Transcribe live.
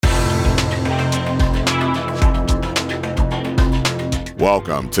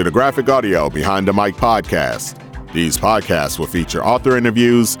Welcome to the Graphic Audio Behind the Mic podcast. These podcasts will feature author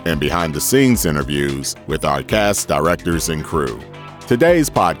interviews and behind-the-scenes interviews with our cast, directors, and crew. Today's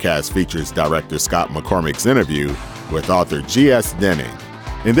podcast features director Scott McCormick's interview with author G.S.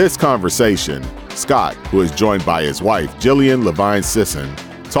 In this conversation, Scott, who is joined by his wife, Jillian Levine Sisson,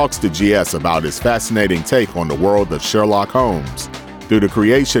 talks to G.S. about his fascinating take on the world of Sherlock Holmes through the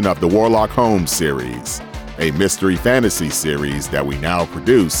creation of the Warlock Holmes series, a mystery fantasy series that we now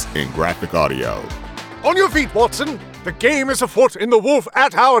produce in graphic audio. On your feet, Watson! The game is afoot in the wolf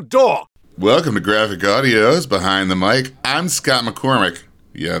at our door! Welcome to Graphic Audio's Behind the Mic. I'm Scott McCormick.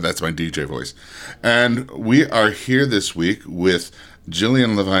 Yeah, that's my DJ voice. And we are here this week with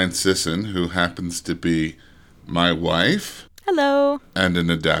Jillian Levine Sisson, who happens to be my wife. Hello. And an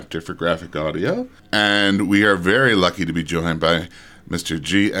adapter for graphic audio. And we are very lucky to be joined by Mr.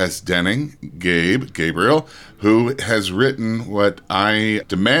 G.S. Gabriel, who has written what I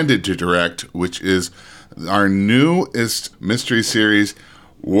demanded to direct, which is our newest mystery series,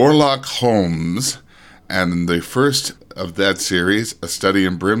 Warlock Holmes. And the first of that series, A Study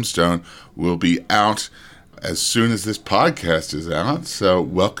in Brimstone, will be out as soon as this podcast is out. So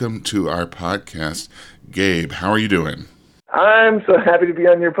welcome to our podcast. Gabe, how are you doing? I'm so happy to be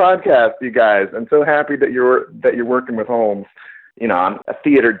on your podcast, you guys. I'm so happy that you're working with Holmes. You know, I'm a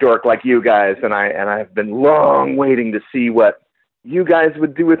theater dork like you guys, and I've been long waiting to see what you guys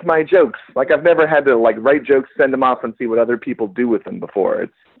would do with my jokes. Like, I've never had to write jokes, send them off, and see what other people do with them before.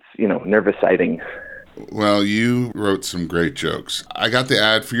 It's nerve-exciting. Well, you wrote some great jokes. I got the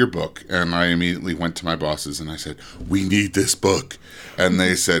ad for your book, and I immediately went to my bosses, and I said, we need this book. And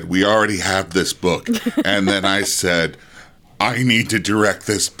they said, we already have this book. And then I said, I need to direct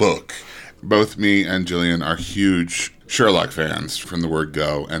this book. Both me and Jillian are huge Sherlock fans from the word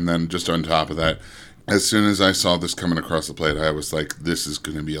go. And then just on top of that, as soon as I saw this coming across the plate, I was like, this is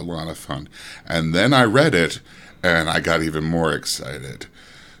going to be a lot of fun. And then I read it, and I got even more excited.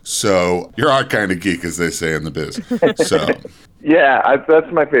 So you're our kind of geek, as they say in the biz. So yeah,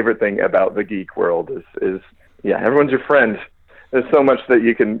 that's my favorite thing about the geek world is everyone's your friend. There's so much that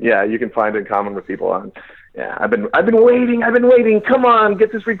you can find in common with people on. Yeah, I've been waiting. Come on,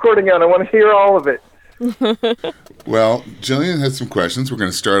 get this recording out. I want to hear all of it. Well, Jillian had some questions. We're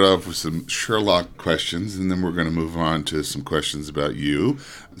going to start off with some Sherlock questions, and then we're going to move on to some questions about you.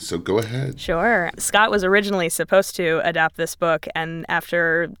 So go ahead. Sure. Scott was originally supposed to adapt this book, and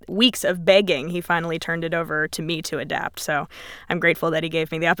after weeks of begging, he finally turned it over to me to adapt. So I'm grateful that he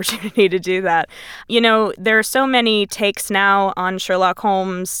gave me the opportunity to do that. You know, there are so many takes now on Sherlock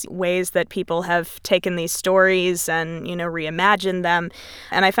Holmes, ways that people have taken these stories and, reimagined them.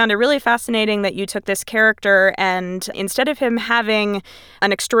 And I found it really fascinating that you took this character and instead of him having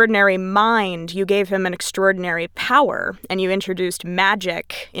an extraordinary mind, you gave him an extraordinary power, and you introduced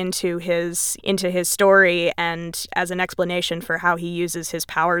magic into his story and as an explanation for how he uses his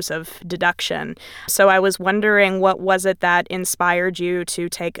powers of deduction. So I was wondering, what was it that inspired you to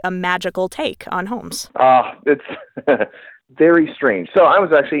take a magical take on Holmes? It's very strange. So I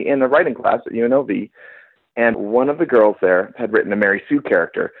was actually in a writing class at UNLV, and one of the girls there had written a Mary Sue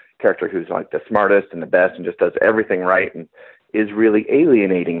character who's like the smartest and the best and just does everything right and is really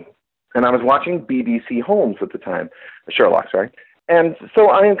alienating. And I was watching BBC Holmes at the time, Sherlock, sorry. And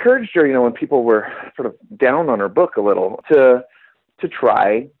so I encouraged her, when people were sort of down on her book a little, to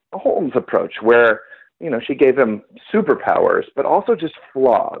try a Holmes approach where, she gave him superpowers, but also just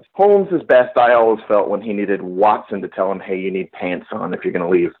flaws. Holmes is best, I always felt, when he needed Watson to tell him, hey, you need pants on if you're going to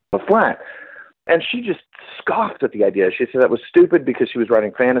leave the flat. And she just scoffed at the idea. She said that was stupid because she was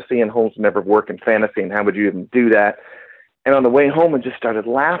writing fantasy and Holmes never worked in fantasy, and how would you even do that? And on the way home, I just started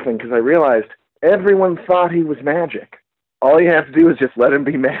laughing because I realized everyone thought he was magic. All you have to do is just let him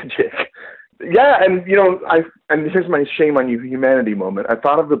be magic. Yeah, and here's my shame on you humanity moment. I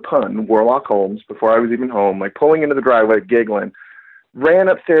thought of the pun, Warlock Holmes, before I was even home, pulling into the driveway, giggling, ran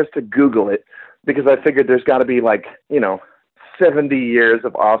upstairs to Google it because I figured there's got to be 70 years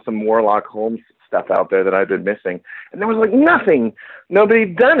of awesome Warlock Holmes stuff out there that I've been missing. And there was nothing.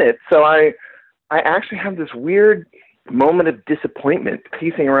 Nobody'd done it. So I actually have this weird moment of disappointment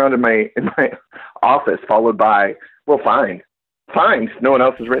pacing around in my office, followed by, well, fine. No one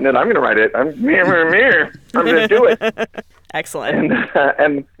else has written it. I'm going to write it. I'm going to do it. Excellent.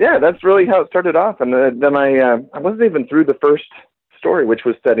 And yeah, that's really how it started off. And then I wasn't even through the first story, which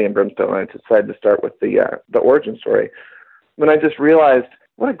was Study In Brimstone. I decided to start with the origin story. When I just realized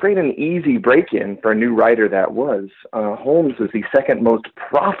what a great and easy break-in for a new writer that was. Holmes is the second most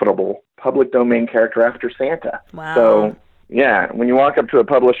profitable public domain character after Santa. Wow. So, yeah, when you walk up to a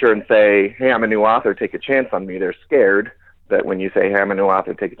publisher and say, hey, I'm a new author, take a chance on me, they're scared. that when you say, hey, I'm a new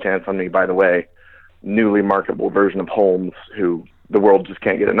author, take a chance on me, by the way, newly marketable version of Holmes, who the world just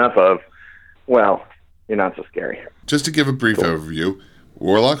can't get enough of, well, you're not so scary. Just to give a brief overview,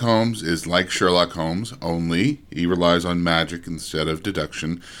 Warlock Holmes is like Sherlock Holmes, only he relies on magic instead of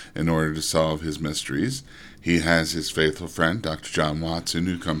deduction in order to solve his mysteries. He has his faithful friend, Dr. John Watson,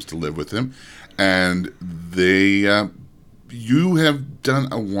 who comes to live with him, and you have done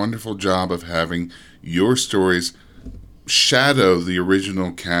a wonderful job of having your stories shadow the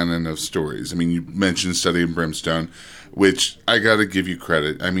original canon of stories. I mean, you mentioned Study In Brimstone, which I got to give you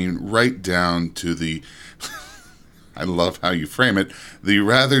credit. I mean, right down to the, I love how you frame it, the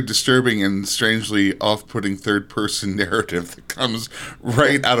rather disturbing and strangely off-putting third-person narrative that comes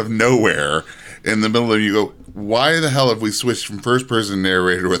right out of nowhere in the middle of you go, why the hell have we switched from first-person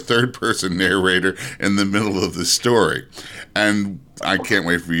narrator to a third-person narrator in the middle of the story? And I can't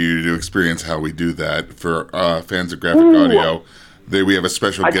wait for you to experience how we do that. For fans of GraphicAudio, we have a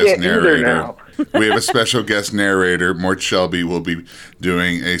special guest narrator. We have a special guest narrator. Mort Shelby will be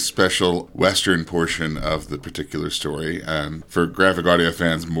doing a special Western portion of the particular story. And for GraphicAudio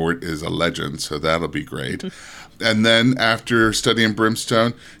fans, Mort is a legend, so that'll be great. And then after Study In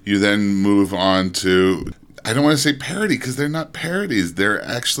Brimstone, you then move on to, I don't want to say parody, because they're not parodies. They're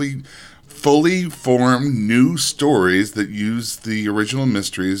actually fully formed new stories that use the original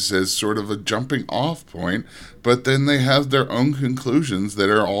mysteries as sort of a jumping off point, but then they have their own conclusions that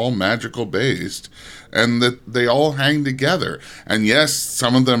are all magical based and that they all hang together. And yes,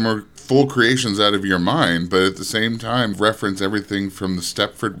 some of them are full creations out of your mind, but at the same time reference everything from the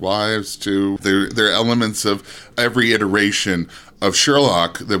Stepford Wives to their elements of every iteration of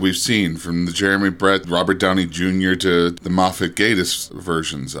Sherlock that we've seen, from the Jeremy Brett, Robert Downey Jr. to the Moffat Gatiss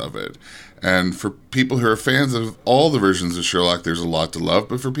versions of it. And for people who are fans of all the versions of Sherlock, there's a lot to love.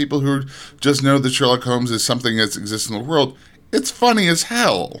 But for people who just know that Sherlock Holmes is something that exists in the world, it's funny as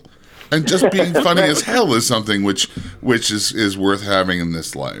hell. And just being funny as hell is something which is worth having in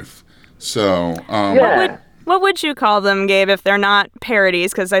this life. So, What would you call them, Gabe, if they're not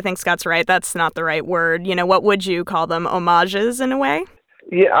parodies? Because I think Scott's right. That's not the right word. You know, what would you call them? Homages in a way?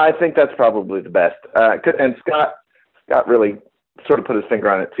 Yeah, I think that's probably the best. And Scott really sort of put his finger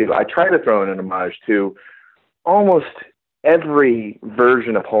on it, too. I try to throw in an homage to almost every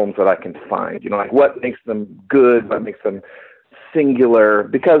version of Holmes that I can find. You know, like what makes them good, what makes them singular.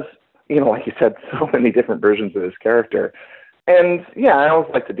 Because, you know, like you said, so many different versions of this character. And, yeah, I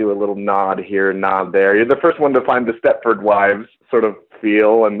always like to do a little nod here, nod there. You're the first one to find the Stepford Wives sort of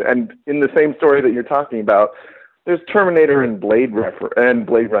feel. And in the same story that you're talking about, there's Terminator and Blade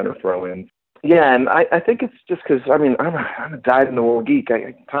Runner throw-ins. Yeah, and I think it's just because, I mean, I'm a dyed-in-the-wool geek.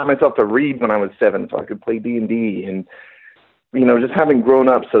 I taught myself to read when I was 7 so I could play D&D. And, you know, just having grown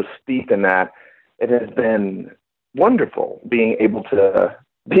up so steeped in that, it has been wonderful being able to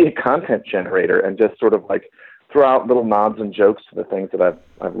be a content generator and just sort of like throw out little nods and jokes to the things that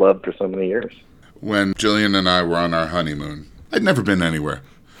I've loved for so many years. When Jillian and I were on our honeymoon, I'd never been anywhere.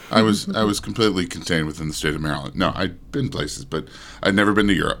 I was completely contained within the state of Maryland. No, I'd been places, but I'd never been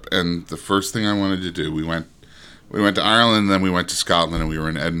to Europe. And the first thing I wanted to do, we went to Ireland, then we went to Scotland, and we were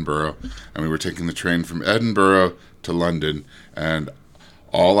in Edinburgh. And we were taking the train from Edinburgh to London. And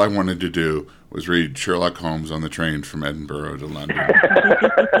all I wanted to do was read Sherlock Holmes on the train from Edinburgh to London.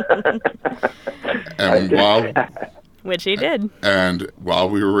 Which he did. And while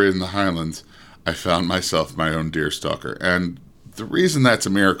we were in the Highlands, I found myself my own deerstalker. And the reason that's a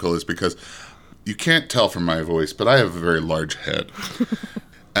miracle is because you can't tell from my voice, but I have a very large head.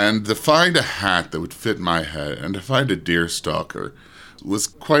 And to find a hat that would fit my head and to find a deerstalker was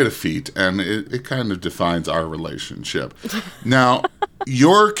quite a feat, and it kind of defines our relationship. Now,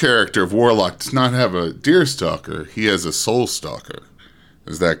 your character of Warlock does not have a deerstalker. He has a soul stalker.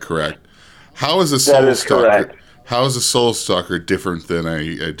 Is that correct? How is a soul stalker? Correct. How is a soul stalker different than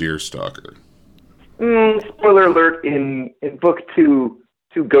a deerstalker? Spoiler alert, in book 2,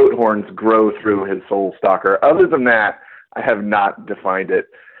 2 goat horns grow through his soul stalker. Other than that, I have not defined it.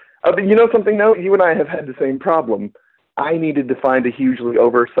 But you know something, though? You and I have had the same problem. I needed to find a hugely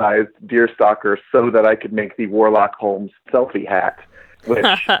oversized deerstalker so that I could make the Warlock Holmes selfie hat, which,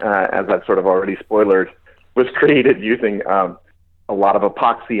 as I've sort of already spoilered, was created using a lot of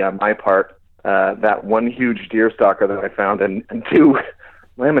epoxy on my part. That one huge deerstalker that I found, and 2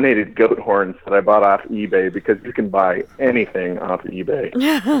 laminated goat horns that I bought off eBay, because you can buy anything off eBay.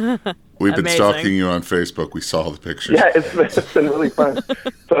 We've been stalking you on Facebook. We saw the pictures. Yeah, it's been really fun.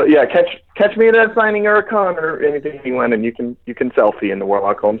 So yeah, catch me at a signing or a con or anything you want, and you can selfie in the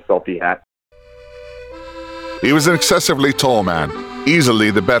Warlock Holmes selfie hat. He was an excessively tall man,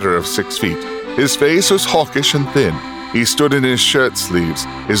 easily the better of 6 feet. His face was hawkish and thin. He stood in his shirt sleeves,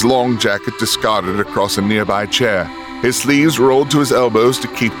 his long jacket discarded across a nearby chair, his sleeves rolled to his elbows to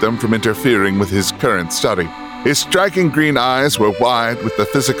keep them from interfering with his current study. His striking green eyes were wide with the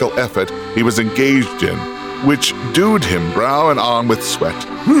physical effort he was engaged in, which dewed him brow and arm with sweat.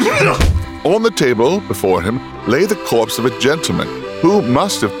 On the table before him lay the corpse of a gentleman who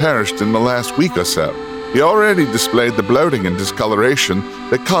must have perished in the last week or so. He already displayed the bloating and discoloration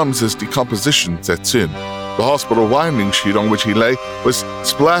that comes as decomposition sets in. The hospital winding sheet on which he lay was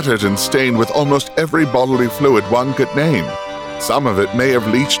splattered and stained with almost every bodily fluid one could name. Some of it may have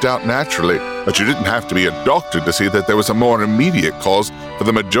leached out naturally, but you didn't have to be a doctor to see that there was a more immediate cause for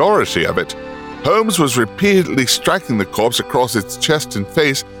the majority of it. Holmes was repeatedly striking the corpse across its chest and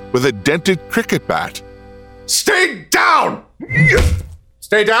face with a dented cricket bat. Stay down!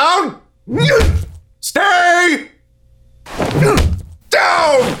 Stay down! Stay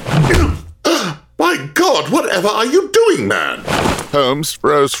down! My God, whatever are you doing, man? Holmes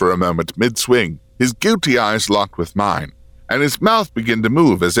froze for a moment mid-swing, his guilty eyes locked with mine, and his mouth began to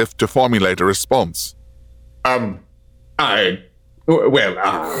move as if to formulate a response.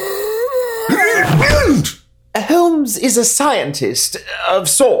 Holmes is a scientist, of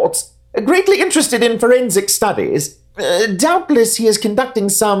sorts, greatly interested in forensic studies. Doubtless he is conducting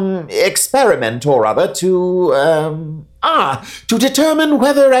some experiment or other to determine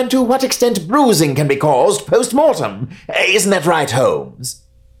whether and to what extent bruising can be caused post-mortem. Isn't that right, Holmes?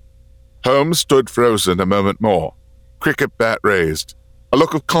 Holmes stood frozen a moment more, cricket bat raised. A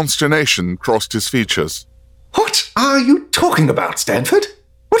look of consternation crossed his features. What are you talking about, Stanford?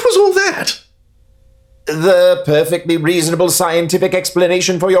 What was all that? The perfectly reasonable scientific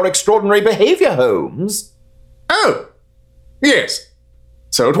explanation for your extraordinary behavior, Holmes. Oh, yes.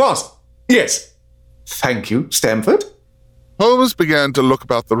 So it was. Yes. Thank you, Stanford. Holmes began to look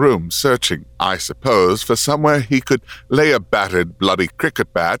about the room, searching, I suppose, for somewhere he could lay a battered, bloody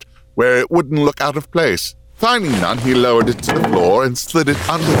cricket bat where it wouldn't look out of place. Finding none, he lowered it to the floor and slid it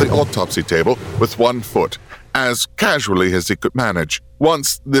under the autopsy table with one foot, as casually as he could manage.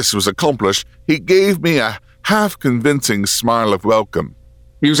 Once this was accomplished, he gave me a half-convincing smile of welcome.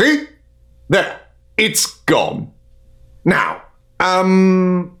 You see? There. It's gone. Now,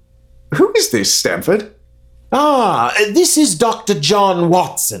 who is this, Stanford? This is Dr. John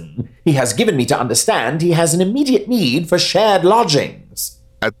Watson. He has given me to understand he has an immediate need for shared lodgings.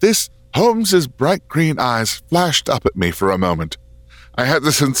 At this, Holmes's bright green eyes flashed up at me for a moment. I had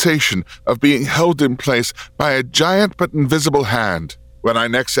the sensation of being held in place by a giant but invisible hand. When I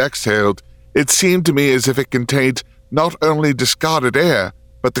next exhaled, it seemed to me as if it contained not only discarded air,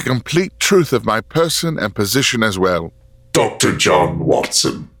 but the complete truth of my person and position as well. Dr. John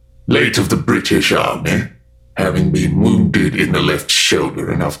Watson, late of the British Army, having been wounded in the left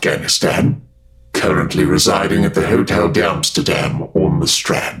shoulder in Afghanistan, currently residing at the Hotel de Amsterdam on the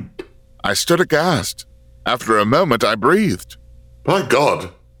Strand. I stood aghast. After a moment, I breathed. By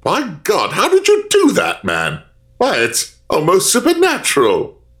God, how did you do that, man? Why, it's almost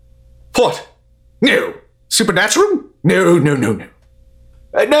supernatural. What? No. Supernatural? No.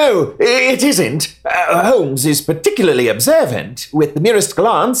 No, it isn't. Holmes is particularly observant. With the merest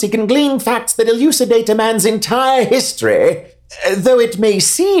glance, he can glean facts that elucidate a man's entire history. Though it may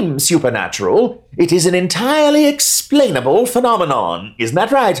seem supernatural, it is an entirely explainable phenomenon. Isn't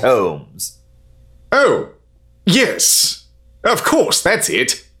that right, Holmes? Oh, yes. Of course, that's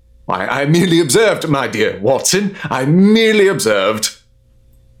it. I merely observed, my dear Watson. I merely observed.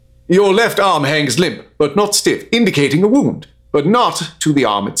 Your left arm hangs limp, but not stiff, indicating a wound, but not to the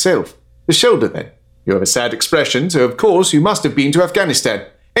arm itself. The shoulder, then. You have a sad expression, so of course you must have been to Afghanistan.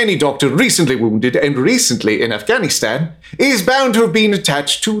 Any doctor recently wounded and recently in Afghanistan is bound to have been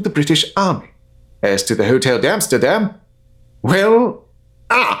attached to the British Army. As to the Hotel de Amsterdam, well,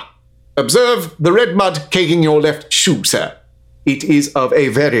 observe the red mud caking your left shoe, sir. It is of a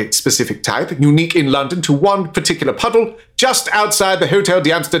very specific type, unique in London to one particular puddle just outside the Hotel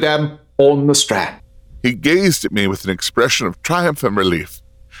de Amsterdam on the Strand. He gazed at me with an expression of triumph and relief.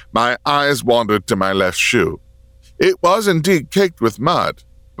 My eyes wandered to my left shoe. It was indeed caked with mud,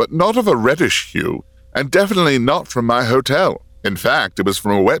 but not of a reddish hue, and definitely not from my hotel. In fact, it was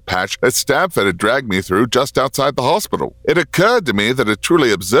from a wet patch that Stanford had dragged me through just outside the hospital. It occurred to me that a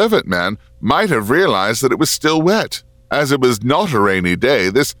truly observant man might have realized that it was still wet. As it was not a rainy day,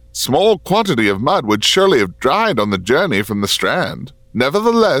 this small quantity of mud would surely have dried on the journey from the Strand.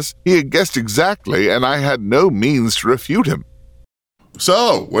 Nevertheless, he had guessed exactly, and I had no means to refute him.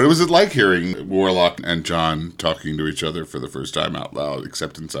 So, what was it like hearing Warlock and John talking to each other for the first time out loud,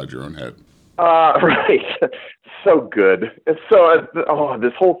 except inside your own head? Right. So good. It's so,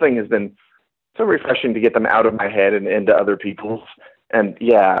 this whole thing has been so refreshing to get them out of my head and into other people's. And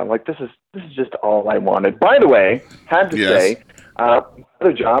yeah, like this is just all I wanted. By the way, had to say,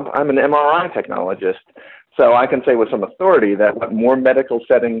 other job, I'm an MRI technologist. So I can say with some authority that what more medical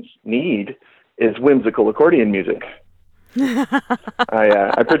settings need is whimsical accordion music.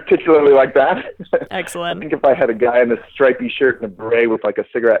 I particularly like that. Excellent. I think if I had a guy in a stripy shirt and a beret with like a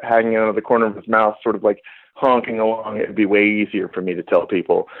cigarette hanging out of the corner of his mouth, sort of like honking along, it would be way easier for me to tell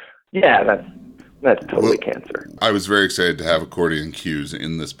people, yeah, that's totally cancer. I was very excited to have accordion cues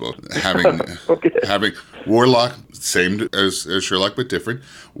in this book. Having Warlock, same as Sherlock, but different.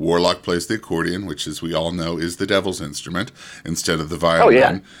 Warlock plays the accordion, which, as we all know, is the devil's instrument instead of the violin. Oh,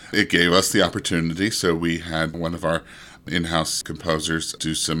 yeah. It gave us the opportunity, so we had one of our in-house composers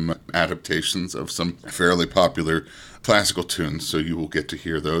do some adaptations of some fairly popular classical tunes, so you will get to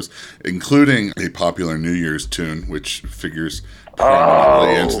hear those, including a popular New Year's tune, which figures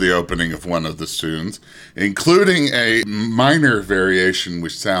prominently into the opening of one of the tunes, including a minor variation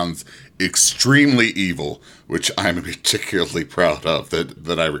which sounds extremely evil, which I'm particularly proud of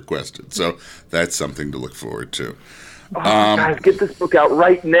that I requested. So that's something to look forward to. Guys, get this book out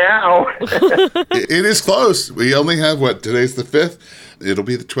right now. It is close. We only have, today's the 5th. It'll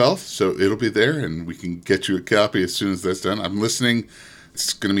be the 12th, so it'll be there, and we can get you a copy as soon as that's done. I'm listening.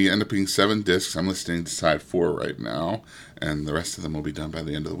 It's going to end up being 7 discs. I'm listening to side 4 right now, and the rest of them will be done by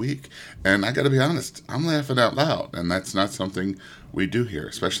the end of the week. And I got to be honest, I'm laughing out loud, and that's not something we do here,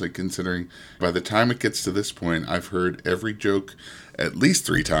 especially considering by the time it gets to this point, I've heard every joke at least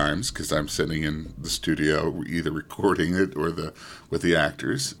 3 times because I'm sitting in the studio either recording it or with the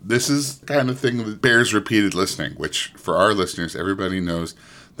actors. This is the kind of thing that bears repeated listening, which for our listeners, everybody knows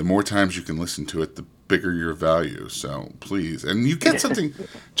the more times you can listen to it, the bigger your value. So please, and you get something,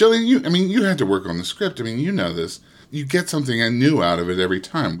 Jillian, you had to work on the script. You know this. You get something new out of it every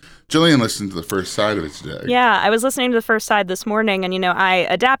time. Jillian listened to the first side of it today. Yeah, I was listening to the first side this morning, and, I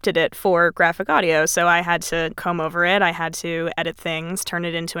adapted it for GraphicAudio, so I had to comb over it. I had to edit things, turn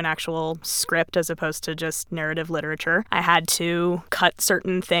it into an actual script as opposed to just narrative literature. I had to cut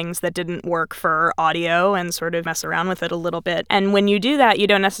certain things that didn't work for audio and sort of mess around with it a little bit. And when you do that, you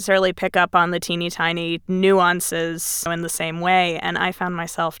don't necessarily pick up on the teeny tiny nuances in the same way, and I found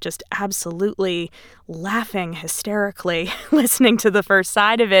myself just absolutely laughing hysterically listening to the first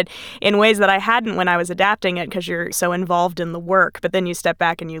side of it in ways that I hadn't when I was adapting it because you're so involved in the work. But then you step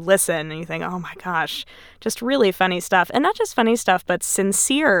back and you listen and you think, oh my gosh, just really funny stuff. And not just funny stuff, but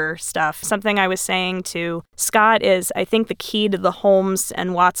sincere stuff. Something I was saying to Scott is I think the key to the Holmes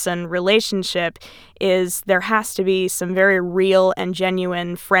and Watson relationship is there has to be some very real and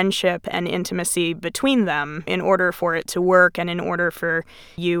genuine friendship and intimacy between them in order for it to work and in order for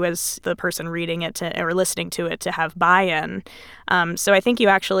you as the person reading it or listening to it to have buy-in. So I think you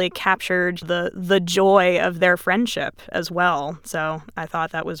actually captured the joy of their friendship as well. So I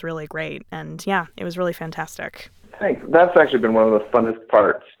thought that was really great. And yeah, it was really fantastic. Thanks. That's actually been one of the funnest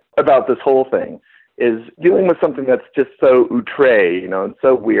parts about this whole thing is dealing with something that's just so outre, and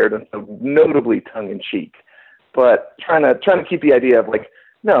so weird and so notably tongue-in-cheek. But trying to keep the idea of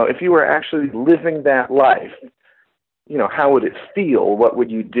no, if you were actually living that life, how would it feel? What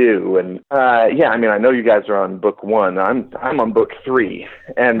would you do? And I know you guys are on book 1. I'm on book 3,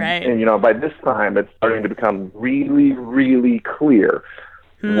 and right. And by this time it's starting to become really, really clear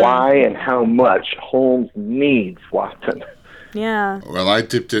why and how much Holmes needs Watson. Yeah. Well, I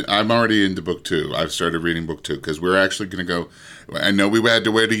dipped it. I'm already into book 2. I've started reading book 2 because we're actually going to go. I know we had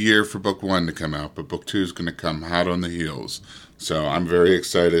to wait a year for book 1 to come out, but book 2 is going to come hot on the heels. So I'm very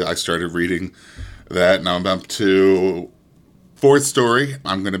excited. I started reading that. Now I'm up to 4th story.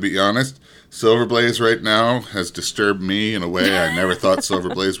 I'm going to be honest. Silverblaze right now has disturbed me in a way I never thought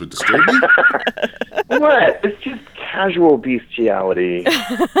Silverblaze would disturb me. What? It's just casual bestiality.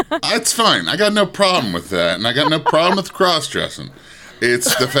 It's fine. I got no problem with that, and I got no problem with cross-dressing.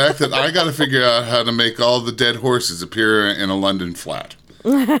 It's the fact that I got to figure out how to make all the dead horses appear in a London flat.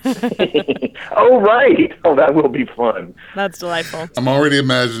 Oh, right. Oh, that will be fun. That's delightful. I'm already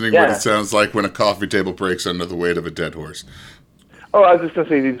imagining what it sounds like when a coffee table breaks under the weight of a dead horse. Oh, I was just going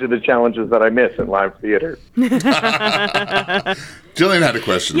to say these are the challenges that I miss in live theater. Jillian had a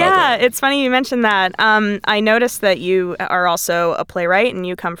question about that. Yeah, it's funny you mentioned that. I noticed that you are also a playwright and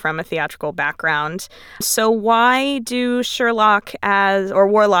you come from a theatrical background. So why do Warlock as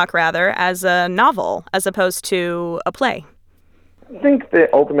a novel as opposed to a play? I think the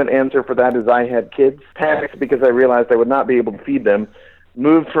ultimate answer for that is I had kids, panicked because I realized I would not be able to feed them,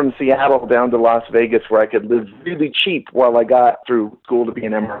 moved from Seattle down to Las Vegas where I could live really cheap while I got through school to be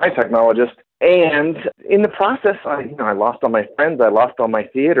an MRI technologist. And in the process, I lost all my friends, I lost all my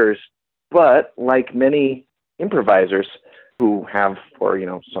theaters. But like many improvisers who have for,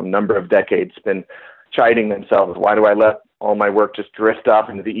 some number of decades been chiding themselves, why do I let all my work just drift off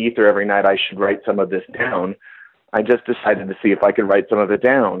into the ether every night? I should write some of this down. I just decided to see if I could write some of it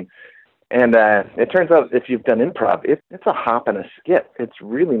down. And it turns out if you've done improv, it's a hop and a skip. It's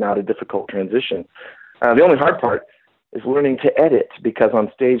really not a difficult transition. The only hard part is learning to edit, because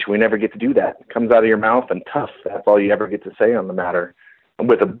on stage we never get to do that. It comes out of your mouth and tough. That's all you ever get to say on the matter. And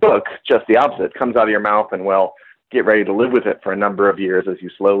with a book, just the opposite. It comes out of your mouth and, well, get ready to live with it for a number of years as you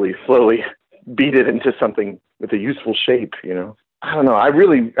slowly beat it into something with a useful shape, I don't know. I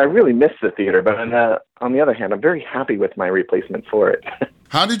really miss the theater, but on the other hand, I'm very happy with my replacement for it.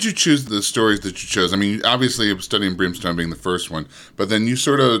 How did you choose the stories that you chose? I mean, obviously, Study In Brimstone being the first one, but then you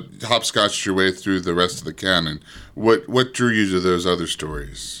sort of hopscotched your way through the rest of the canon. What drew you to those other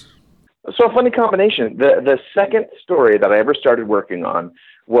stories? So a funny combination. The second story that I ever started working on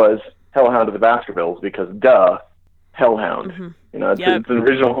was Hellhound of the Baskervilles, because Hellhound. Mm-hmm. It's an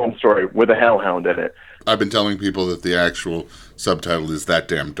original Holmes story with a hellhound in it. I've been telling people that the actual subtitle is That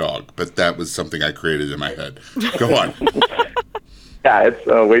Damn Dog, but that was something I created in my head. Go on. Yeah, it's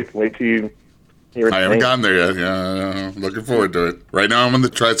wait till you hear it. I haven't gotten there yet. Yeah, looking forward to it. Right now I'm on the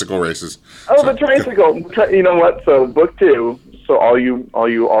tricycle races. Oh, the tricycle. You know what? So book 2. So all you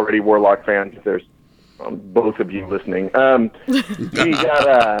already Warlock fans, there's both of you listening. We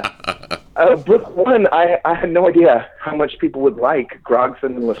got book 1. I had no idea how much people would like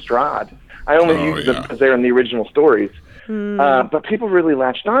Grogson and Lestrade. I only used them because they're in the original stories. But people really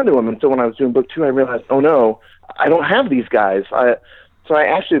latched onto them. And so when I was doing book 2, I realized, oh no, I don't have these guys. So I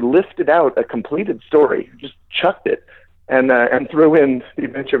actually lifted out a completed story, just chucked it, and threw in The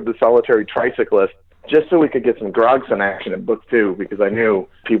Adventure of the Solitary Tricyclist, just so we could get some Grogson action in book 2, because I knew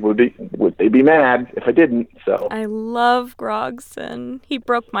people would be mad if I didn't. So I love Grogson. He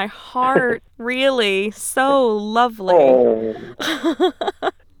broke my heart. Really, so lovely. Oh.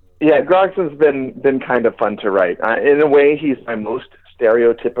 Yeah, Grogson's been kind of fun to write. In a way, he's my most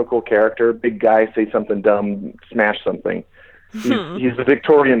stereotypical character. Big guy, say something dumb, smash something. He's the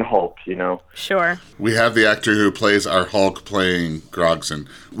Victorian Hulk, Sure. We have the actor who plays our Hulk playing Grogson.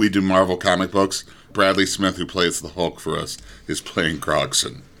 We do Marvel comic books. Bradley Smith, who plays the Hulk for us, is playing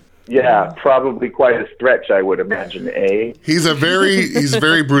Grogson. Yeah, probably quite a stretch, I would imagine, eh? He's a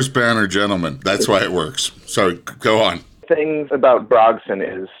very Bruce Banner gentleman. That's why it works. Sorry, go on. Things about Grogson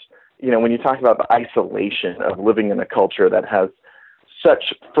is, when you talk about the isolation of living in a culture that has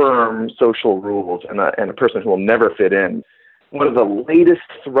such firm social rules and a person who will never fit in, one of the latest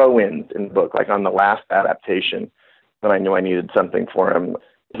throw-ins in the book, like on the last adaptation, when I knew I needed something for him,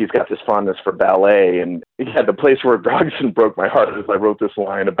 he's got this fondness for ballet, and the place where Grogson broke my heart is I wrote this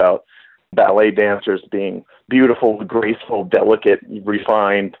line about ballet dancers being beautiful, graceful, delicate,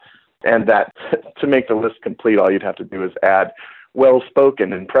 refined, and that to make the list complete, all you'd have to do is add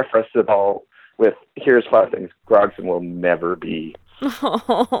well-spoken and preface it all with, here's 5 things Grogson will never be.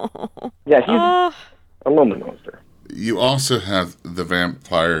 Yeah, he's a lonely monster. You also have the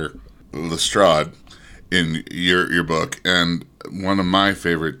vampire Lestrade in your book, and one of my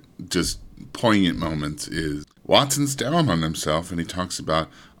favorite just poignant moments is Watson's down on himself and he talks about,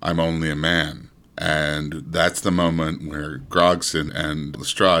 I'm only a man. And that's the moment where Grogson and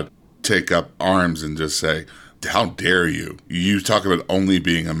Lestrade take up arms and just say, how dare you? You talk about only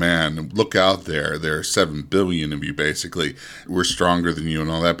being a man. Look out there. There are 7 billion of you, basically. We're stronger than you and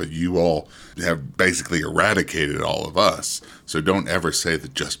all that, but you all have basically eradicated all of us. So don't ever say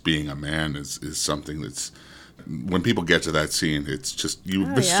that just being a man is something that's... When people get to that scene, it's just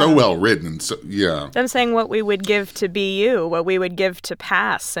so well written. And so, Them saying what we would give to be you, what we would give to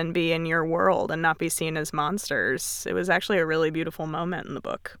pass and be in your world and not be seen as monsters. It was actually a really beautiful moment in the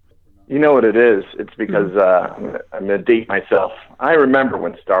book. You know what it is? It's because I'm going to date myself. I remember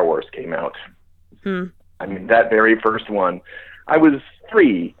when Star Wars came out. I mean, that very first one. I was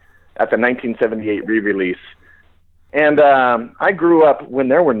 3 at the 1978 re-release. And I grew up when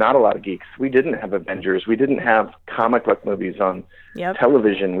there were not a lot of geeks. We didn't have Avengers. We didn't have comic book movies on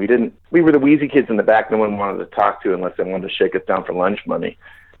television. We were the wheezy kids in the back no one wanted to talk to unless they wanted to shake us down for lunch money.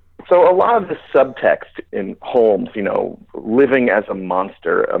 So a lot of the subtext in Holmes, living as a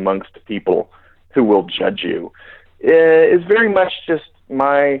monster amongst people who will judge you, is very much just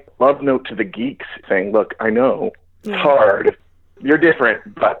my love note to the geeks saying, look, I know it's hard. You're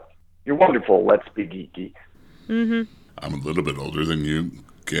different, but you're wonderful. Let's be geeky. Mm-hmm. I'm a little bit older than you,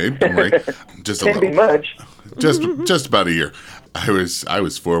 Gabe. Don't worry. Just a Can't little. be much. Just about a year. I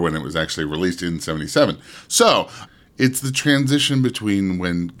was 4 when it was actually released in 1977. So it's the transition between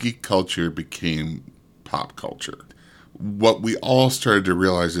when geek culture became pop culture. what we all started to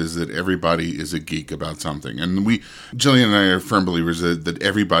realize is that everybody is a geek about something. And Jillian and I are firm believers that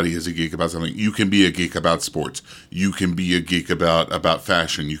everybody is a geek about something. You can be a geek about sports. You can be a geek about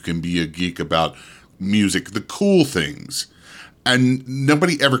fashion. You can be a geek about music, the cool things. And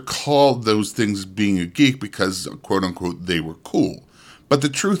nobody ever called those things being a geek because, quote unquote, they were cool. But the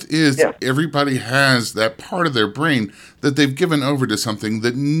truth is, everybody has that part of their brain that they've given over to something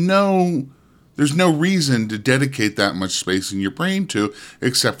that there's no reason to dedicate that much space in your brain to,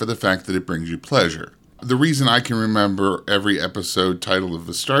 except for the fact that it brings you pleasure. The reason I can remember every episode title of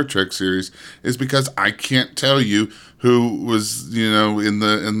the Star Trek series is because I can't tell you who was, in the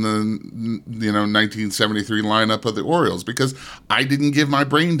 1973 lineup of the Orioles, because I didn't give my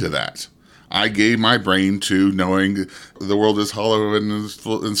brain to that. I gave my brain to knowing the world is hollow and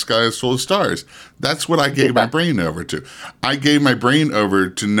the sky is full of stars. That's what I gave my brain over to. I gave my brain over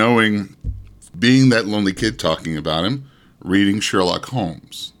to knowing, being that lonely kid talking about him, reading Sherlock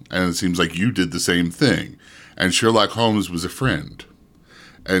Holmes. And it seems like you did the same thing. And Sherlock Holmes was a friend.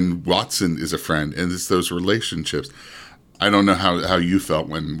 And Watson is a friend. And it's those relationships. I don't know how you felt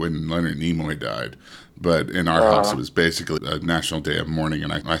when Leonard Nimoy died. But in our house, it was basically a national day of mourning.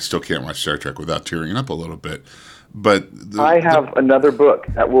 And I still can't watch Star Trek without tearing up a little bit. But I have another book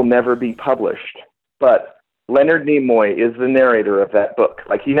that will never be published. But Leonard Nimoy is the narrator of that book.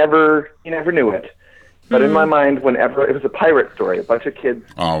 Like, he never knew it. But in my mind, whenever it was a pirate story, a bunch of kids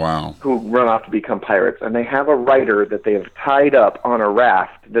who run off to become pirates, and they have a writer that they have tied up on a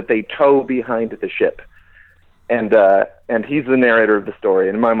raft that they tow behind the ship. And he's the narrator of the story.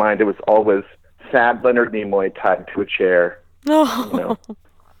 And in my mind, it was always sad Leonard Nimoy tied to a chair. Telling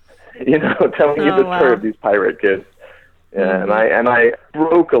you the story of these pirate kids. And I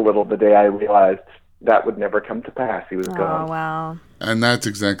broke a little the day I realized that would never come to pass. He was gone. Oh, wow. And that's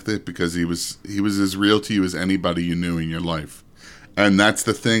exactly it, because he was as real to you as anybody you knew in your life. And that's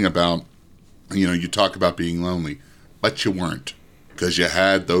the thing about, you talk about being lonely, but you weren't, because you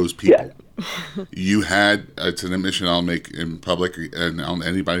had those people. Yeah. You had, it's an admission I'll make in public, and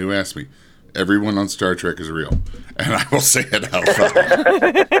anybody who asks me, everyone on Star Trek is real. And I will say it out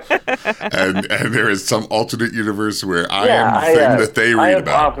loud. and there is some alternate universe where I am the thing that they read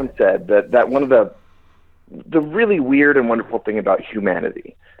about. I have often said that one of the really weird and wonderful thing about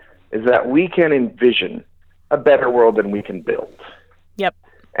humanity is that we can envision a better world than we can build. Yep.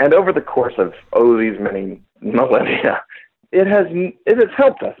 And over the course of, these many millennia, it has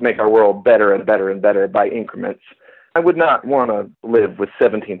helped us make our world better and better and better by increments. I would not want to live with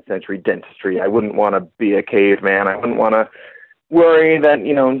 17th century dentistry. I wouldn't want to be a caveman. I wouldn't want to worry that,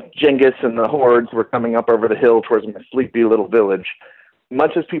 Genghis and the hordes were coming up over the hill towards my sleepy little village.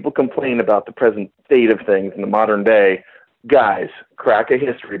 Much as people complain about the present state of things in the modern day, guys, crack a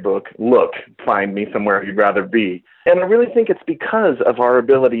history book, look, find me somewhere you'd rather be. And I really think it's because of our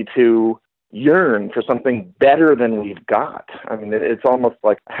ability to yearn for something better than we've got. I mean, it's almost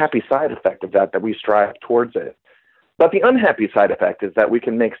like a happy side effect of that we strive towards it. But the unhappy side effect is that we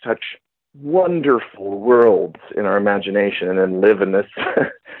can make such wonderful worlds in our imagination and then live in this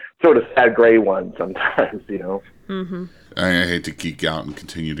sort of sad gray one sometimes, Mm-hmm. I hate to geek out and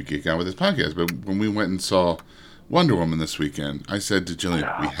continue to geek out with this podcast, but when we went and saw Wonder Woman this weekend, I said to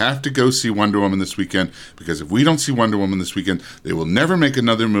Jillian, we have to go see Wonder Woman this weekend, because if we don't see Wonder Woman this weekend, they will never make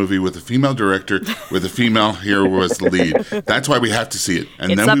another movie with a female director with a female hero as the lead. That's why we have to see it.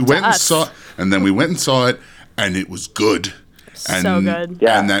 And then we went and saw it, and it was good. And, so good.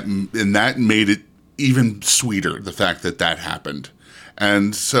 Yeah. And that made it even sweeter, the fact that happened.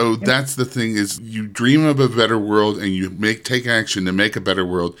 And so that's the thing, is you dream of a better world and you take action to make a better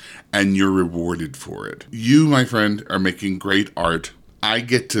world, and you're rewarded for it. You, my friend, are making great art. I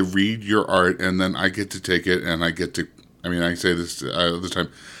get to read your art, and then I get to take it, and I say this all the time.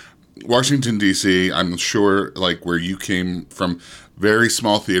 Washington, D.C., I'm sure, like where you came from, very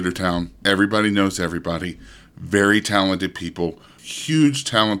small theater town. Everybody knows everybody. Very talented people. Huge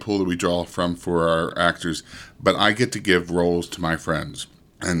talent pool that we draw from for our actors, but I get to give roles to my friends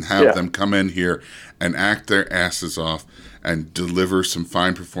and have them come in here and act their asses off and deliver some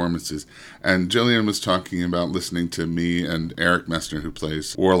fine performances. And Jillian was talking about listening to me and Eric Messner, who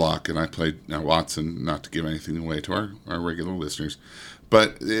plays Warlock, and I played Watson, not to give anything away to our regular listeners.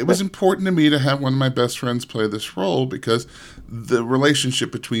 But it was important to me to have one of my best friends play this role, because the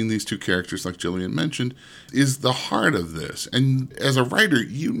relationship between these two characters, like Jillian mentioned, is the heart of this. And as a writer,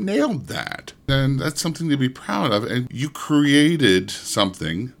 you nailed that. And that's something to be proud of. And you created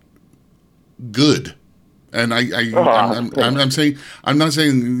something good. And I'm saying, I'm not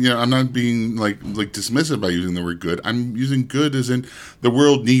saying, I'm not being like dismissive by using the word good. I'm using good as in the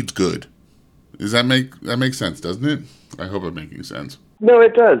world needs good. Does that make sense, doesn't it? I hope it's making sense. No,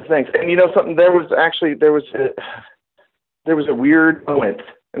 it does. Thanks. And you know something? There was a weird moment.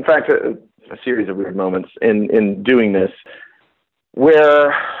 In fact, a series of weird moments in doing this,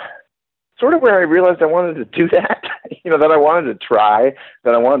 where I realized I wanted to do that. That I wanted to try,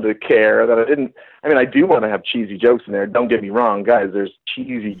 that I wanted to care, that I didn't. I mean, I do want to have cheesy jokes in there. Don't get me wrong, guys. There's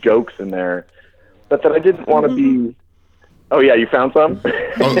cheesy jokes in there, but that I didn't want to be. Oh yeah, you found some?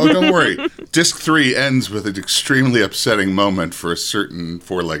 oh, don't worry. Disc 3 ends with an extremely upsetting moment for a certain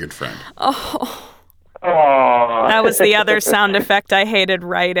four-legged friend. Oh. Oh. That was the other sound effect I hated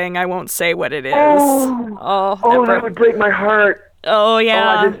writing. I won't say what it is. That would break my heart. Oh,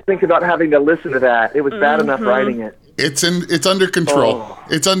 yeah. I didn't think about having to listen to that. It was bad enough writing it. It's under control. Oh.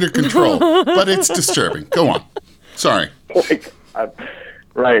 It's under control, but it's disturbing. Go on. Sorry.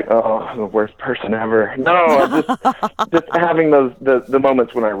 Right. Oh, the worst person ever. No, just having the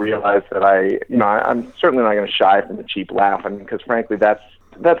moments when I realize that I'm certainly not going to shy from the cheap laugh. I mean, because frankly, that's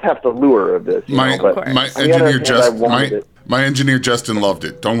half the lure of this. My engineer Justin loved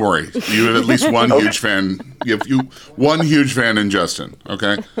it. Don't worry. You have at least one huge fan. You have one huge fan in Justin.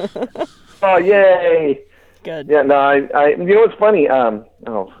 Okay. Oh, yay! Good. Yeah. No, I you know what's funny? I'll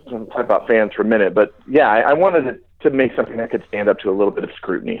talk about fans for a minute, but yeah, I wanted to make something that could stand up to a little bit of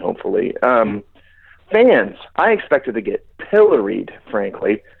scrutiny, hopefully. Fans, I expected to get pilloried,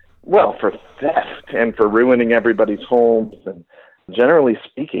 frankly. Well, for theft and for ruining everybody's homes, and generally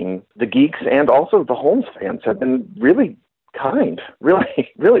speaking, the geeks and also the Holmes fans have been really kind, really,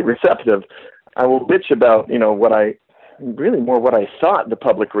 really receptive. I will bitch about, what I thought the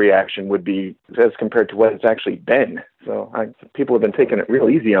public reaction would be as compared to what it's actually been. So people have been taking it real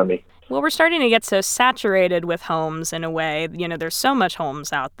easy on me. Well, we're starting to get so saturated with Holmes in a way. There's so much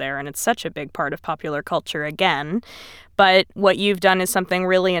Holmes out there, and it's such a big part of popular culture again. But what you've done is something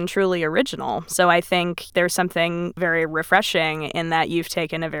really and truly original. So I think there's something very refreshing in that you've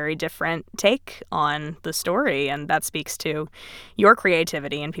taken a very different take on the story, and that speaks to your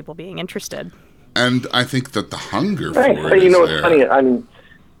creativity and people being interested. And I think that the hunger for it is there. It's funny. I mean,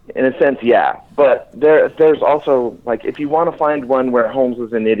 in a sense, yeah. But there's also, if you want to find one where Holmes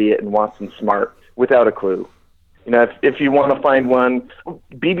is an idiot and Watson smart without a clue, if you want to find one,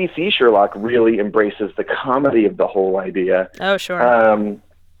 BBC Sherlock really embraces the comedy of the whole idea. Oh, sure. I'm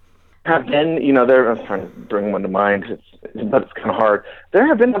trying to bring one to mind, but it's kind of hard. There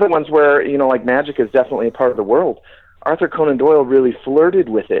have been other ones where, magic is definitely a part of the world. Arthur Conan Doyle really flirted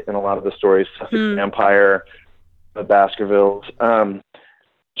with it in a lot of the stories. Sussex Empire, the Baskervilles.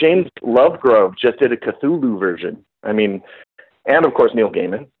 James Lovegrove just did a Cthulhu version. I mean, and of course Neil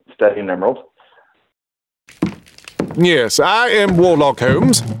Gaiman, Study In Emerald. Yes, I am Warlock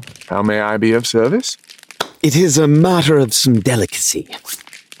Holmes. How may I be of service? It is a matter of some delicacy.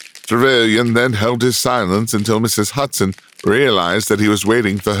 Trevelyan then held his silence until Mrs. Hudson realized that he was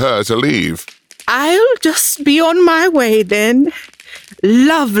waiting for her to leave. I'll just be on my way then.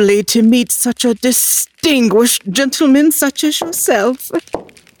 Lovely to meet such a distinguished gentleman such as yourself.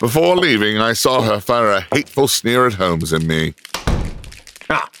 Before leaving, I saw her fire a hateful sneer at Holmes and me.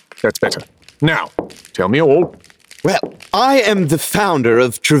 Ah, that's better. Now, tell me all. Well, I am the founder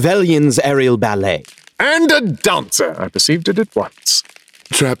of Trevelyan's Aerial Ballet. And a dancer. I perceived it at once.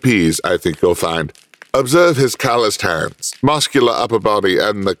 Trapeze, I think you'll find. Observe his calloused hands, muscular upper body,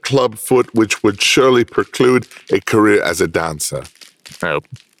 and the club foot which would surely preclude a career as a dancer. Oh,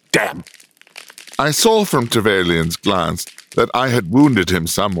 damn. I saw from Trevelyan's glance that I had wounded him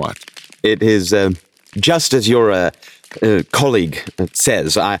somewhat. It is just as your colleague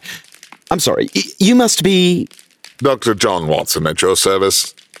says. I'm sorry. You must be... Dr. John Watson at your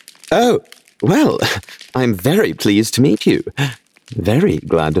service. Oh, well, I'm very pleased to meet you. Very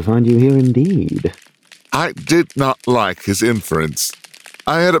glad to find you here indeed. I did not like his inference.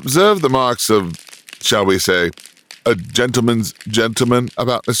 I had observed the marks of, shall we say, a gentleman's gentleman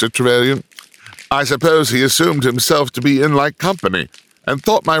about Mr. Trevelyan. I suppose he assumed himself to be in like company, and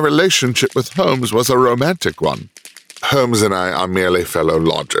thought my relationship with Holmes was a romantic one. Holmes and I are merely fellow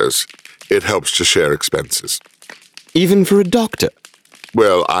lodgers. It helps to share expenses. Even for a doctor?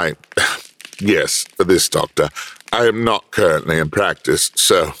 Well, yes, for this doctor. I am not currently in practice,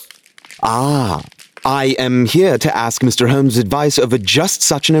 so... Ah, I am here to ask Mr. Holmes' advice over just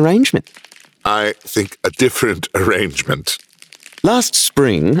such an arrangement. I think a different arrangement. Last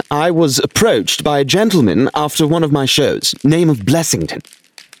spring, I was approached by a gentleman after one of my shows, name of Blessington.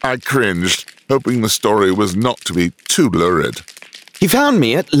 I cringed, hoping the story was not to be too lurid. He found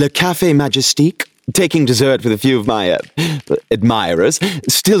me at Le Café Majestique, taking dessert with a few of my admirers,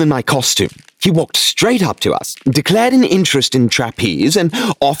 still in my costume. He walked straight up to us, declared an interest in trapeze, and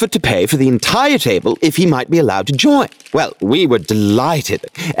offered to pay for the entire table if he might be allowed to join. Well, we were delighted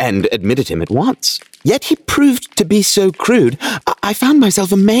and admitted him at once. Yet he proved to be so crude, I found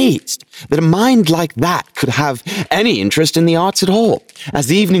myself amazed that a mind like that could have any interest in the arts at all. As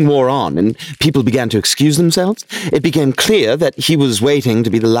the evening wore on and people began to excuse themselves, it became clear that he was waiting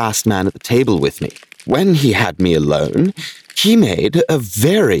to be the last man at the table with me. When he had me alone, he made a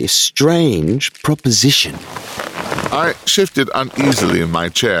very strange proposition. I shifted uneasily in my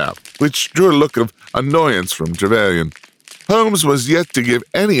chair, which drew a look of annoyance from Trevelyan. Holmes was yet to give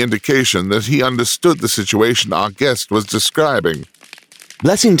any indication that he understood the situation our guest was describing.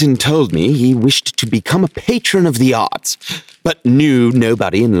 Blessington told me he wished to become a patron of the arts, but knew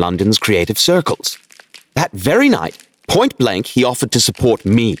nobody in London's creative circles. That very night, point blank, he offered to support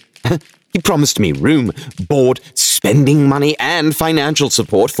me. He promised me room, board, spending money, and financial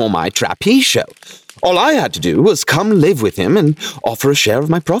support for my trapeze show. All I had to do was come live with him and offer a share of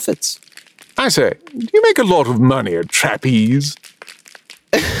my profits. I say, do you make a lot of money at trapeze?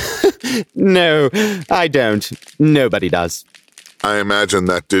 No, I don't. Nobody does. I imagine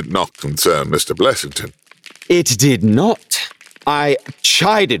that did not concern Mr. Blessington. It did not. I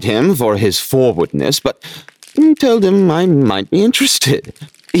chided him for his forwardness, but told him I might be interested.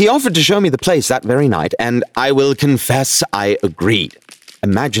 He offered to show me the place that very night, and I will confess I agreed.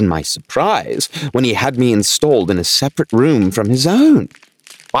 Imagine my surprise when he had me installed in a separate room from his own.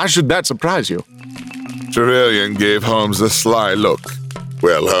 Why should that surprise you? Trevelyan gave Holmes a sly look.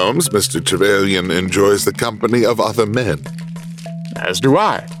 Well, Holmes, Mr. Trevelyan enjoys the company of other men. As do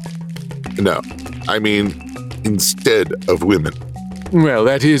I. No, I mean, instead of women. Well,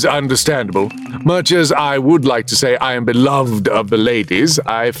 that is understandable. Much as I would like to say I am beloved of the ladies,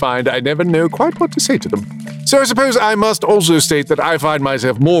 I find I never know quite what to say to them. So I suppose I must also state that I find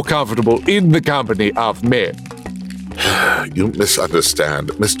myself more comfortable in the company of men. You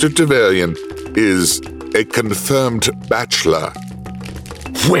misunderstand. Mr. Trevelyan is a confirmed bachelor.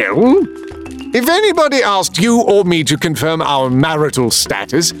 Well, if anybody asked you or me to confirm our marital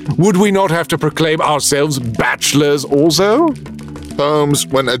status, would we not have to proclaim ourselves bachelors also? Holmes,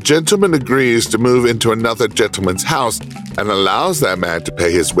 when a gentleman agrees to move into another gentleman's house and allows that man to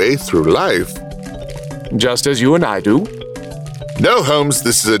pay his way through life... Just as you and I do. No, Holmes,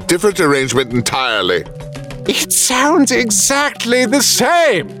 this is a different arrangement entirely. It sounds exactly the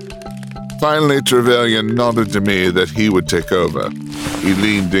same. Finally, Trevelyan nodded to me that he would take over. He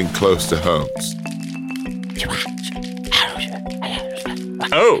leaned in close to Holmes.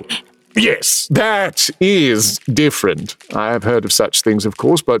 Oh, yes, that is different. I have heard of such things, of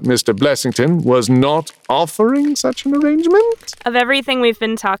course, but Mr. Blessington was not offering such an arrangement? Of everything we've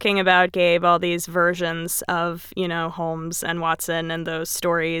been talking about, Gabe, all these versions of, Holmes and Watson and those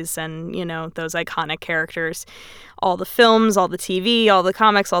stories and, those iconic characters, all the films, all the TV, all the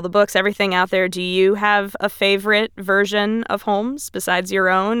comics, all the books, everything out there, do you have a favorite version of Holmes besides your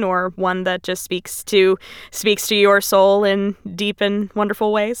own, or one that just speaks to your soul in deep and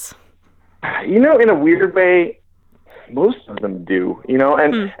wonderful ways? In a weird way, most of them do,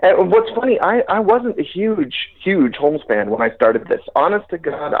 and what's funny, I wasn't a huge Holmes fan when I started this. Honest to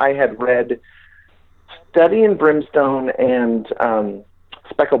God, I had read Study in Brimstone and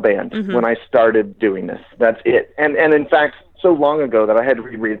Speckled Band when I started doing this. That's it. And in fact, so long ago that I had to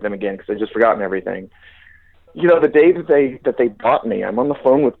reread them again because I'd just forgotten everything. The day that they bought me, I'm on the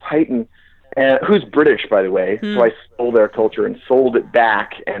phone with Titan, who's British, by the way, so I stole their culture and sold it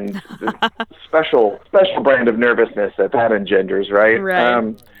back, and the special brand of nervousness that engenders, right?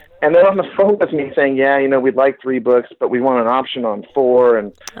 Right. And they're on the phone with me saying, we'd like 3 books, but we want an option on 4,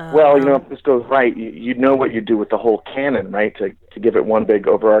 and, if this goes right, you know what you do with the whole canon, right, to give it one big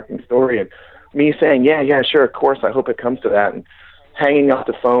overarching story, and me saying, yeah, sure, of course, I hope it comes to that, and hanging up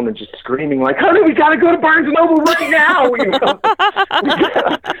the phone and just screaming like, honey, we gotta go to Barnes & Noble right now,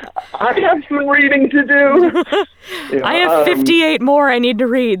 I have some reading to do. I have 58 more I need to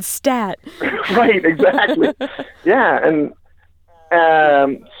read, stat. Right, exactly. Yeah, and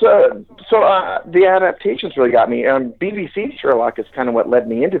so the adaptations really got me. BBC Sherlock is kind of what led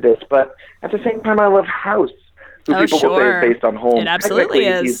me into this, but at the same time, I love House, who people will say is based on Holmes. It absolutely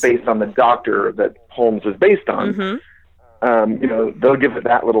is. He's based on the doctor that Holmes is based on. They'll give it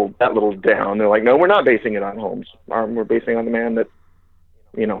that little down. They're like, no, we're not basing it on Holmes. We're basing it on the man that,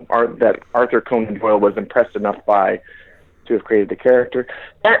 that Arthur Conan Doyle was impressed enough by to have created the character.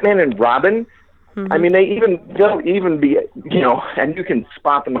 Batman and Robin, I mean, they'll even be, and you can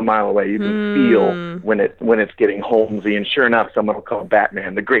spot them a mile away. You can feel when it's getting Holmesy, and sure enough, someone will call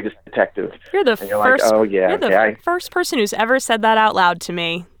Batman the greatest detective. You're the first. Like, oh yeah, you're the first person who's ever said that out loud to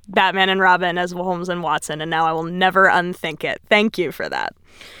me. Batman and Robin as Holmes and Watson, and now I will never unthink it. Thank you for that.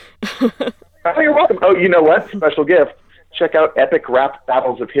 Oh, you're welcome. Oh, you know what? Special gift. Check out Epic Rap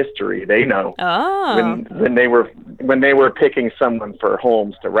Battles of History. They know. Oh. When they were picking someone for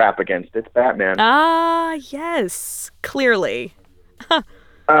Holmes to rap against, it's Batman. Ah, yes. Clearly. Well,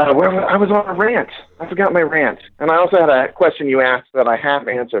 I was on a rant. I forgot my rant. And I also had a question you asked that I have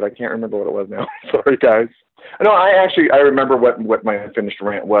answered. I can't remember what it was now. Sorry, guys. No, I remember what my unfinished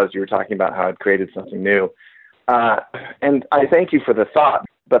rant was. You were talking about how I'd created something new. And I thank you for the thought.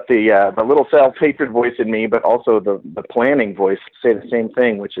 But the little self-hatred voice in me, but also the planning voice say the same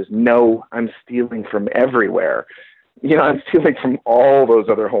thing, which is, no, I'm stealing from everywhere. I'm stealing from all those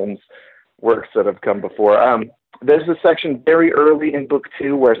other Holmes works that have come before. There's a section very early in book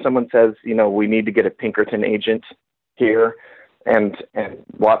 2 where someone says, we need to get a Pinkerton agent here. And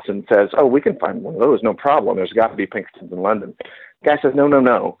Watson says, oh, we can find one of those, no problem. There's got to be Pinkertons in London. The guy says,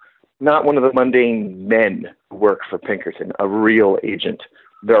 no. Not one of the mundane men who work for Pinkerton, a real agent.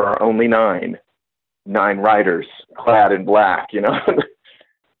 There are only 9 riders clad in black,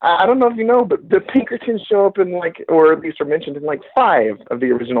 I don't know if you know, but the Pinkertons show up in or at least are mentioned in 5 of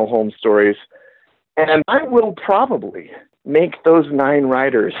the original Holmes stories. And I will probably make those 9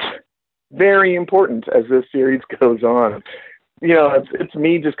 riders very important as this series goes on. It's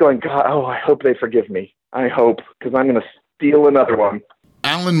me just going, God, I hope they forgive me. I hope, because I'm going to steal another one.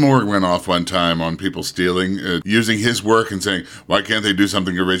 Alan Moore went off one time on people stealing, using his work and saying, why can't they do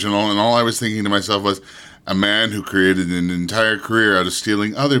something original? And all I was thinking to myself was, a man who created an entire career out of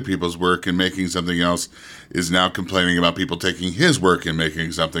stealing other people's work and making something else is now complaining about people taking his work and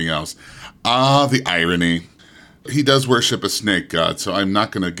making something else. Ah, the irony. He does worship a snake god, so I'm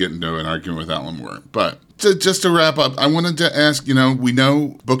not going to get into an argument with Alan Moore. But just to wrap up, I wanted to ask, we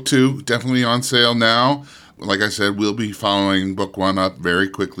know book 2 definitely on sale now. Like I said, we'll be following book 1 up very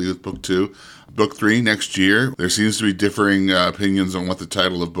quickly with book 2. Book 3 next year. There seems to be differing opinions on what the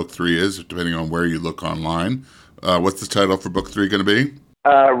title of book 3 is, depending on where you look online. What's the title for book 3 going to be?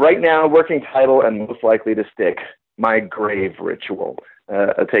 Right now, working title and most likely to stick, My Grave Ritual.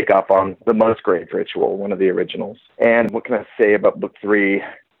 A takeoff on The Musgrave Ritual, one of the originals. And what can I say about book 3?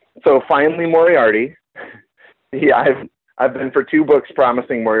 So finally, Moriarty. I've been for 2 books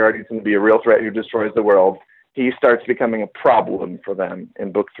promising Moriarty's going to be a real threat who destroys the world. He starts becoming a problem for them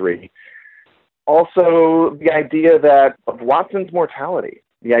in book 3. Also, the idea of Watson's mortality,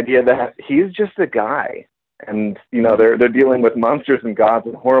 the idea that he's just a guy, and they're dealing with monsters and gods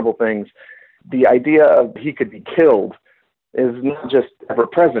and horrible things. The idea of he could be killed is not just ever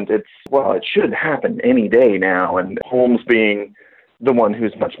present. It should happen any day now, and Holmes being the one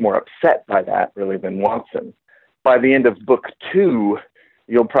who's much more upset by that, really, than Watson. By the end of book 2,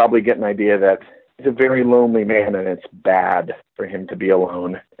 you'll probably get an idea that he's a very lonely man, and it's bad for him to be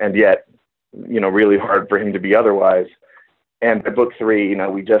alone, and yet, really hard for him to be otherwise. And by book 3,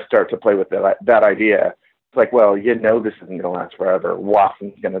 we just start to play with that idea. It's like, well, this isn't going to last forever.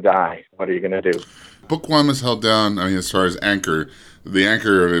 Watson's going to die. What are you going to do? Book 1 was held down, as far as anchor. The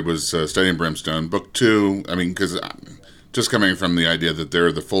anchor of it was Study In Brimstone. Book 2, because just coming from the idea that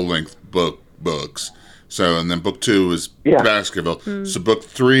they're the full-length books. So, and then book 2 is Baskerville. So book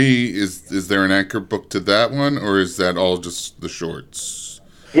 3, is there an anchor book to that one, or is that all just the shorts?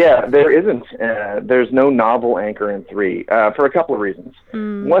 Yeah, there isn't. There's no novel anchor in 3 for a couple of reasons.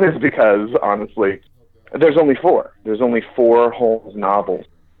 One is because, honestly, there's only 4. There's only 4 Holmes novels.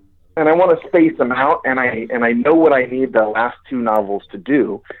 And I want to space them out, and I know what I need the last 2 novels to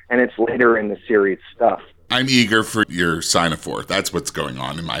do, and it's later in the series stuff. I'm eager for your Sinophore. That's what's going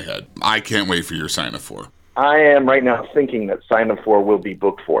on in my head. I can't wait for your Sinophore. I am right now thinking that Sinophore will be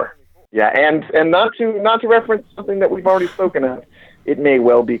book 4. Yeah, and not to reference something that we've already spoken of, it may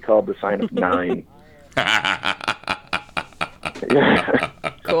well be called the Sign of 9.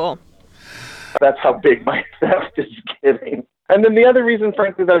 Cool. That's how big my theft is getting. And then the other reason,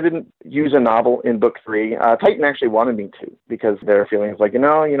 frankly, that I didn't use a novel in book 3, Titan actually wanted me to, because their feelings like,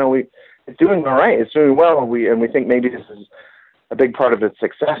 it's doing all right, it's doing well, and we think maybe this is a big part of its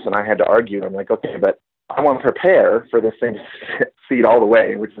success. And I had to argue. I'm like, okay, but I want to prepare for this thing to succeed all the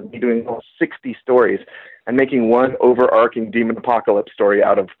way, which is me doing 60 stories and making one overarching demon apocalypse story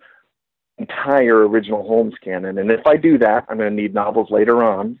out of entire original Holmes canon. And if I do that, I'm going to need novels later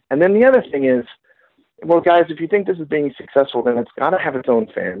on. And then the other thing is, well, guys, if you think this is being successful, then it's got to have its own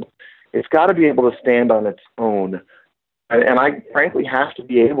fans. It's got to be able to stand on its own. And I frankly have to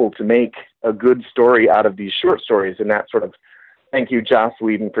be able to make a good story out of these short stories, and that sort of thank you, Joss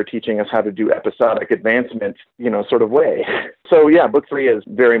Whedon, for teaching us how to do episodic advancement, sort of way. So yeah, book 3 is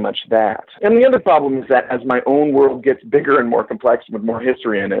very much that. And the other problem is that as my own world gets bigger and more complex with more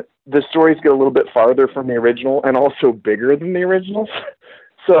history in it, the stories get a little bit farther from the original and also bigger than the originals.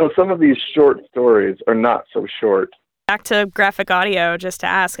 So some of these short stories are not so short. Back to GraphicAudio, just to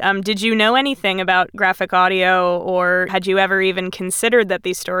ask, did you know anything about GraphicAudio, or had you ever even considered that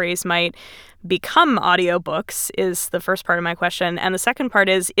these stories might become audiobooks, is the first part of my question. And the second part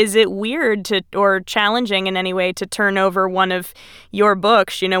is it weird or challenging in any way to turn over one of your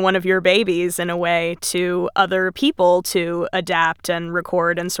books, one of your babies in a way, to other people to adapt and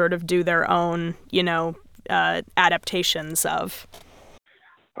record and sort of do their own, adaptations of?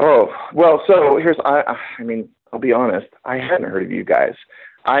 Oh, well, so I'll be honest, I hadn't heard of you guys.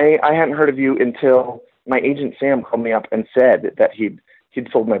 I hadn't heard of you until my agent Sam called me up and said that he'd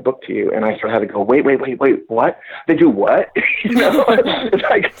sold my book to you, and I sort of had to go, wait, what? They do what? It's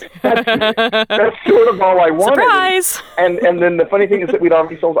like, that's sort of all I wanted. Surprise! And then the funny thing is that we'd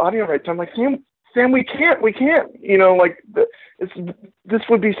already sold audio rights. I'm like, Sam, we can't. This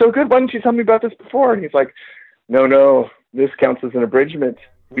would be so good. Why didn't you tell me about this before? And he's like, no, this counts as an abridgment.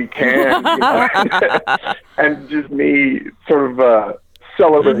 We can, and just me sort of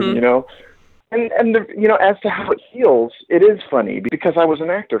celebrating, And as to how it feels, it is funny because I was an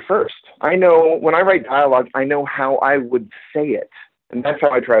actor first. I know when I write dialogue, I know how I would say it, and that's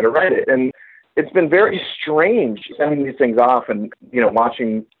how I try to write it. And it's been very strange sending these things off and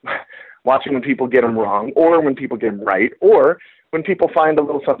watching when people get them wrong, or when people get them right, or when people find a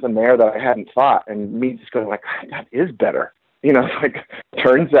little something there that I hadn't thought, and me just going like, that is better.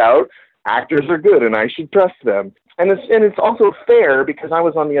 Turns out actors are good and I should trust them. And it's also fair because I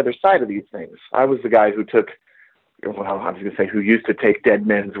was on the other side of these things. I was the guy who who used to take dead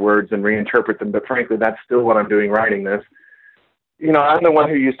men's words and reinterpret them, but frankly, that's still what I'm doing writing this. I'm the one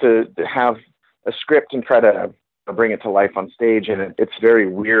who used to have a script and try to bring it to life on stage, and it's very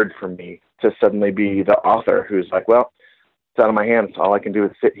weird for me to suddenly be the author who's like, well, it's out of my hands. All I can do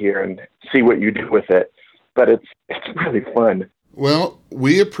is sit here and see what you do with it. But it's really fun. Well,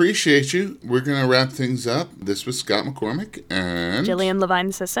 we appreciate you. We're going to wrap things up. This was Scott McCormick and Jillian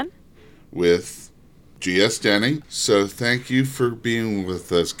Levine-Sisson with G.S. Denning. So thank you for being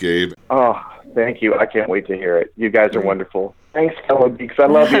with us, Gabe. Oh, thank you. I can't wait to hear it. You guys are wonderful. Thanks, fellow geeks. I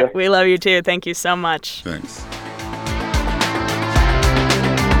love you. We love you too. Thank you so much. Thanks.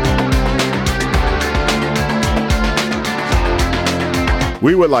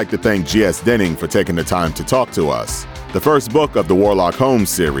 We would like to thank G.S. Denning for taking the time to talk to us. The first book of the Warlock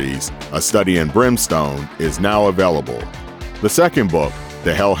Holmes series, A Study in Brimstone, is now available. The second book,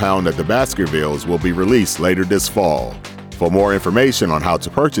 The Hellhound at the Baskervilles, will be released later this fall. For more information on how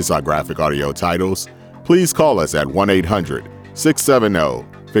to purchase our graphic audio titles, please call us at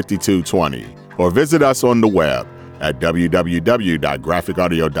 1-800-670-5220 or visit us on the web at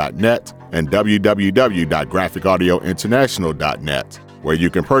www.graphicaudio.net and www.graphicaudiointernational.net, where you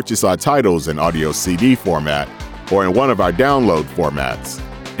can purchase our titles in audio CD format or in one of our download formats,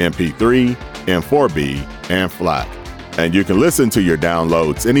 MP3, M4B, and FLAC. And you can listen to your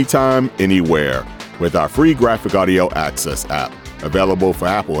downloads anytime, anywhere with our free Graphic Audio Access app, available for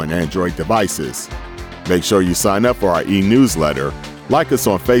Apple and Android devices. Make sure you sign up for our e-newsletter, like us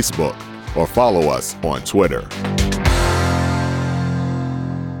on Facebook, or follow us on Twitter.